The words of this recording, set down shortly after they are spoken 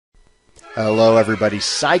Hello everybody,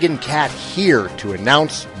 Saigan Cat here to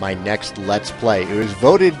announce my next Let's Play. It was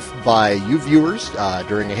voted by you viewers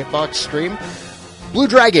during a Hitbox stream. Blue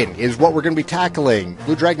Dragon is what we're going to be tackling.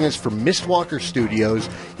 Blue Dragon is from Mistwalker Studios.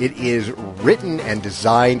 It is written and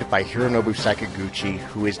designed by Hironobu Sakaguchi,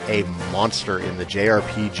 who is a monster in the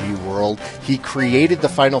JRPG world. He created the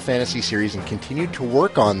Final Fantasy series and continued to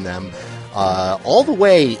work on them all the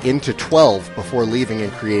way into 12 before leaving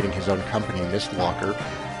and creating his own company, Mistwalker.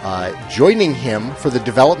 Joining him for the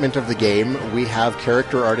development of the game, we have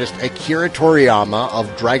character artist Akira Toriyama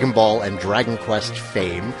of Dragon Ball and Dragon Quest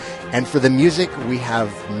fame. And for the music, we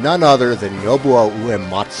have none other than Nobuo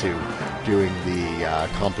Uematsu doing the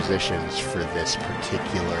compositions for this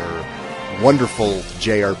particular wonderful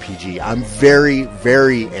JRPG. I'm very,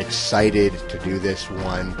 very excited to do this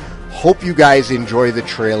one. Hope you guys enjoy the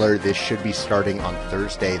trailer. This should be starting on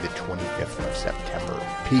Thursday, the 25th of September.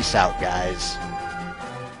 Peace out, guys.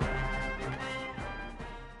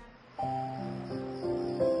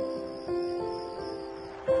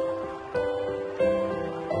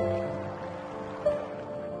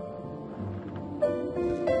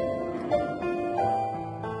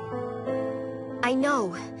 I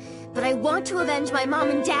know, but I want to avenge my mom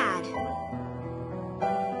and dad.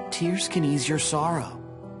 Tears can ease your sorrow,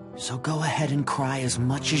 so go ahead and cry as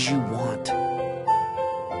much as you want.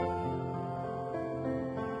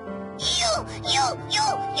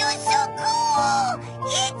 You're so cool!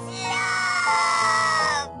 It's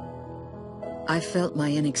love! I felt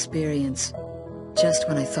my inexperience. Just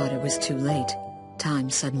when I thought it was too late, time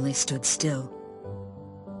suddenly stood still.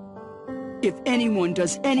 If anyone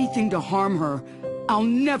does anything to harm her, I'll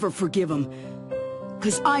never forgive him.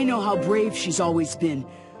 'Cause I know how brave she's always been,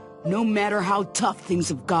 no matter how tough things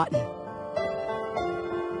have gotten.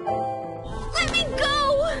 Let me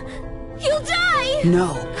go! You'll die!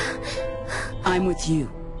 No. I'm with you.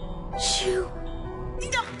 Shoo.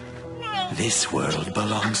 This world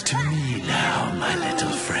belongs to me now,